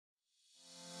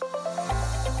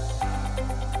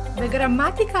The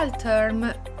grammatical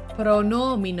term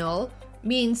pronominal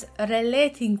means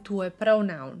relating to a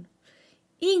pronoun.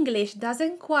 English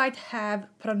doesn't quite have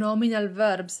pronominal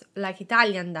verbs like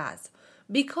Italian does,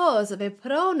 because the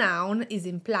pronoun is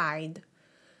implied.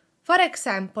 For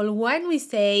example, when we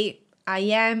say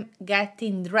I am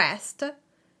getting dressed,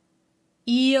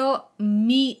 io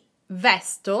mi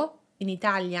vesto in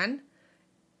Italian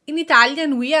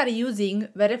we are using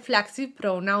the reflexive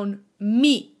pronoun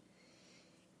mi.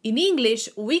 In English,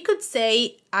 we could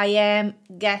say I am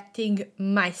getting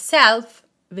myself,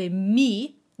 the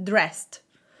me, dressed.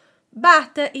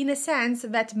 But in a sense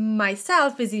that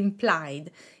myself is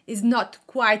implied, is not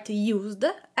quite used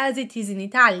as it is in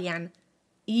Italian.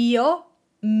 Io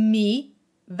mi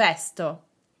vesto.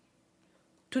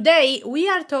 Today we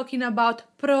are talking about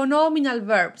pronominal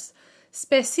verbs,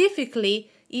 specifically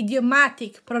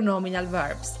idiomatic pronominal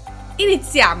verbs.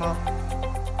 Iniziamo!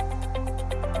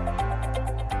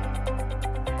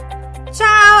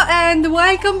 Ciao and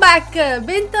welcome back!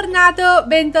 Bentornato,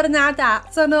 bentornata!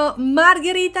 Sono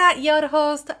Margherita, your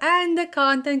host and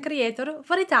content creator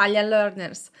for Italian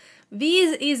learners.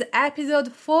 This is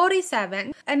episode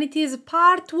 47 and it is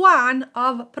part 1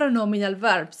 of pronominal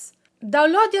verbs.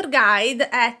 Download your guide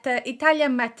at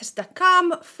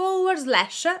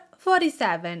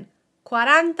italianmatters.com/47.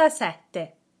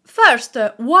 First,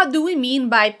 what do we mean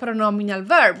by pronominal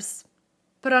verbs?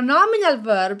 Pronominal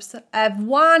verbs have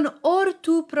one or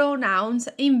two pronouns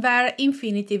in their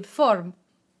infinitive form.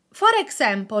 For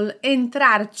example,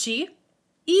 entrarci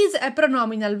is a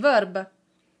pronominal verb.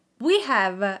 We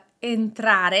have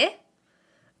entrare,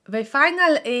 the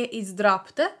final E is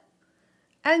dropped,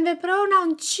 and the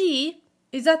pronoun ci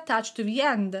is attached to the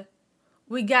end.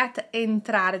 We get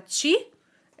entrarci,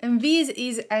 and this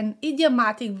is an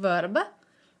idiomatic verb,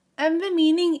 and the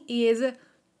meaning is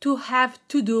to have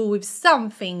to do with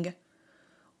something.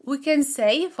 We can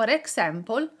say, for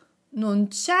example, non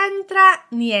c'entra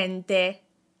niente.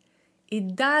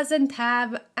 It doesn't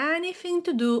have anything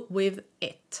to do with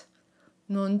it.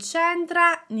 Non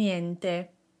c'entra niente.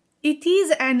 It is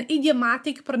an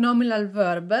idiomatic pronominal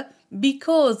verb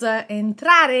because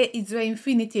entrare is the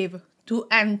infinitive, to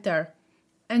enter,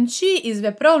 and ci is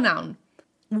the pronoun.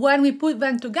 When we put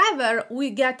them together, we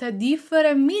get a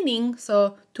different meaning,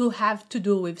 so to have to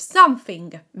do with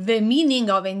something. The meaning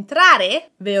of entrare,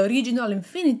 the original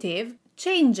infinitive,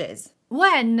 changes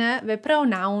when the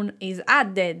pronoun is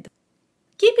added.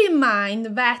 Keep in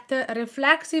mind that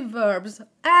reflexive verbs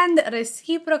and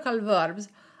reciprocal verbs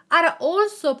are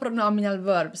also pronominal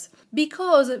verbs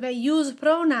because they use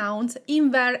pronouns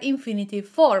in their infinitive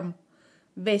form.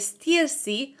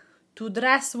 Vestirsi, to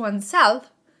dress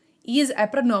oneself, is a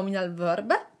pronominal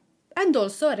verb and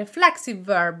also a reflexive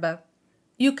verb.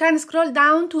 You can scroll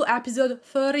down to episode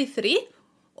 33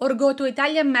 or go to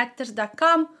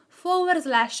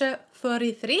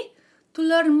italianmatters.com/33 to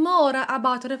learn more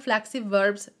about reflexive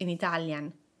verbs in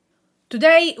Italian.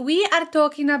 Today we are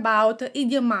talking about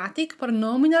idiomatic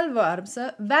pronominal verbs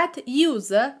that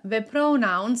use the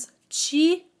pronouns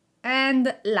ci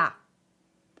and la.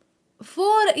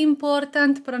 4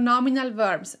 important pronominal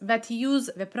verbs that use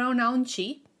the pronoun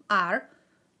ci are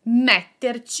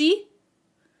metterci,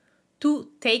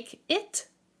 to take it,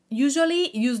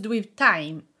 usually used with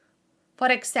time.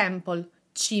 For example,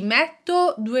 ci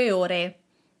metto 2 ore.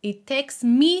 It takes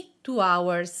me 2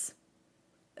 hours.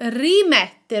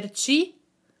 Rimetterci,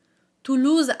 to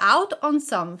lose out on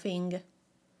something.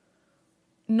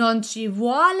 Non ci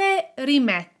vuole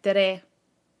rimettere.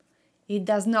 It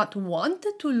does not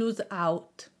want to lose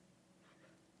out.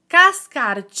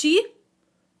 Cascarci,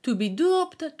 to be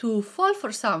duped, to fall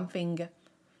for something.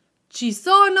 Ci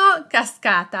sono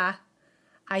cascata.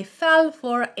 I fell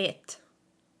for it.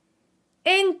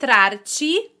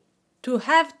 Entrarci, to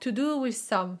have to do with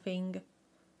something.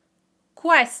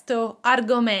 Questo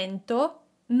argomento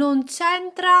non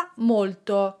c'entra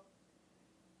molto.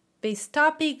 This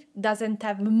topic doesn't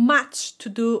have much to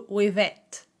do with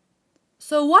it.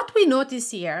 So what we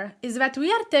notice here is that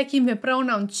we are taking the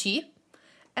pronoun ci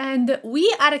and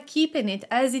we are keeping it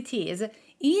as it is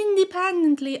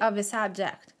independently of the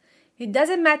subject. It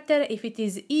doesn't matter if it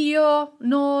is io,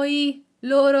 noi,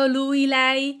 loro, lui,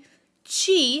 lei.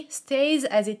 Ci stays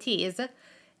as it is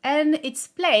and it's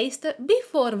placed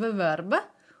before the verb,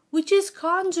 which is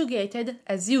conjugated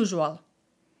as usual.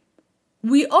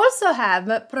 We also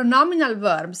have pronominal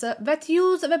verbs that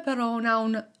use the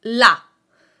pronoun la.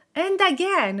 And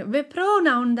again, the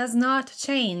pronoun does not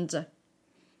change.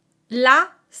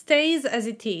 La stays as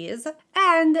it is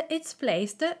and it's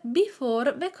placed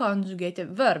before the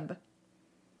conjugated verb.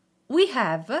 We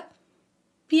have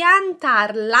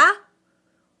piantarla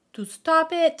to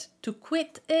stop it, to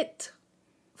quit it.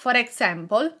 For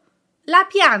example, la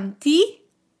pianti?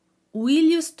 Will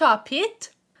you stop it?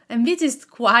 And this is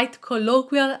quite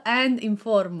colloquial and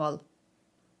informal.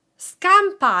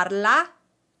 Scamparla,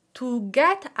 to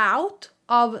get out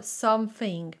of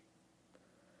something.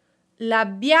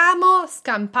 L'abbiamo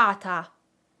scampata.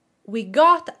 We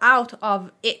got out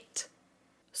of it.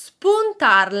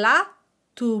 Spuntarla,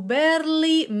 to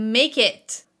barely make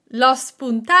it. L'ho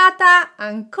spuntata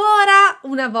ancora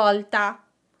una volta.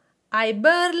 I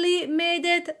barely made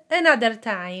it another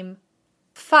time.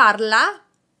 Farla,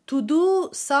 to do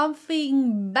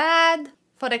something bad.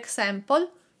 For example,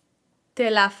 te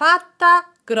l'ha fatta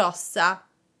grossa.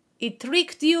 It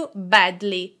tricked you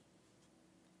badly.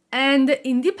 And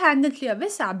independently of the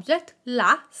subject,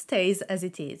 la stays as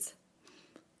it is.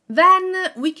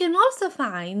 Then we can also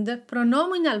find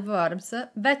pronominal verbs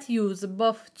that use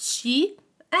both ci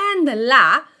and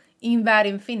la in their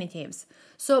infinitives.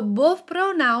 So both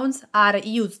pronouns are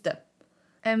used.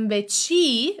 And the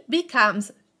ci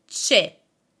becomes ce.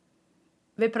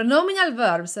 The pronominal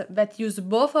verbs that use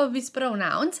both of these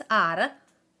pronouns are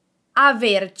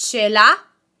avercela,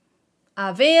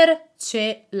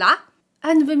 avercela,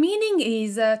 and the meaning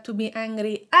is to be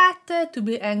angry at, to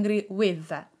be angry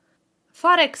with.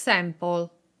 For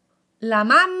example, la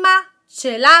mamma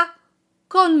ce l'ha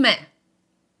con me.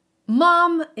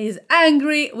 Mom is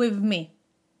angry with me.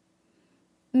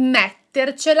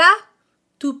 Mettercela,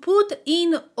 to put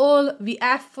in all the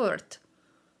effort.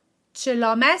 Ce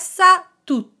l'ho messa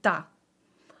tutta.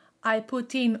 I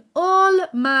put in all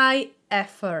my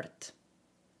effort.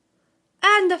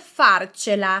 And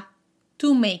farcela,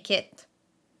 to make it.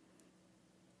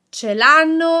 Ce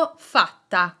l'hanno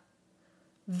fatta.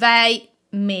 They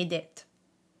made it.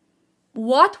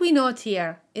 What we note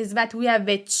here is that we have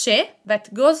the ce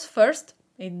that goes first,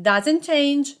 it doesn't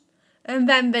change, and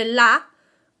then the la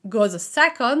goes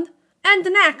second, and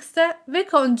next the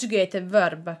conjugated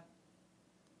verb.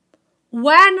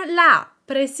 When la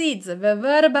precedes the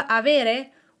verb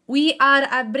avere, we are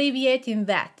abbreviating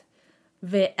that.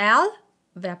 The L,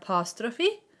 the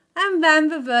apostrophe, and then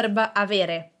the verb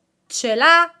avere. Ce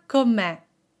l'ha con me.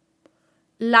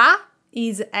 La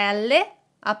is L,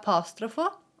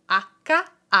 apostrofo,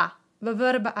 H-A, the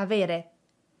verb avere.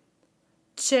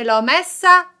 Ce l'ho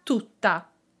messa tutta.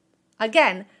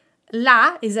 Again,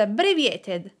 la is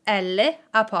abbreviated L,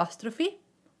 apostrophe,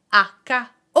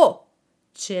 H-O.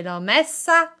 Ce l'ho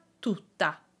messa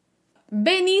tutta.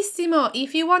 Benissimo!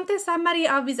 If you want a summary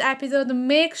of this episode,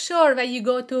 make sure that you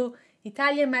go to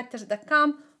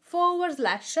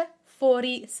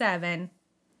italianmatters.com/47.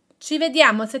 Ci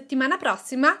vediamo settimana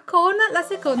prossima con la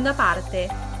seconda parte.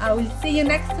 I will see you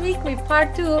next week with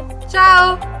part 2.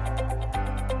 Ciao!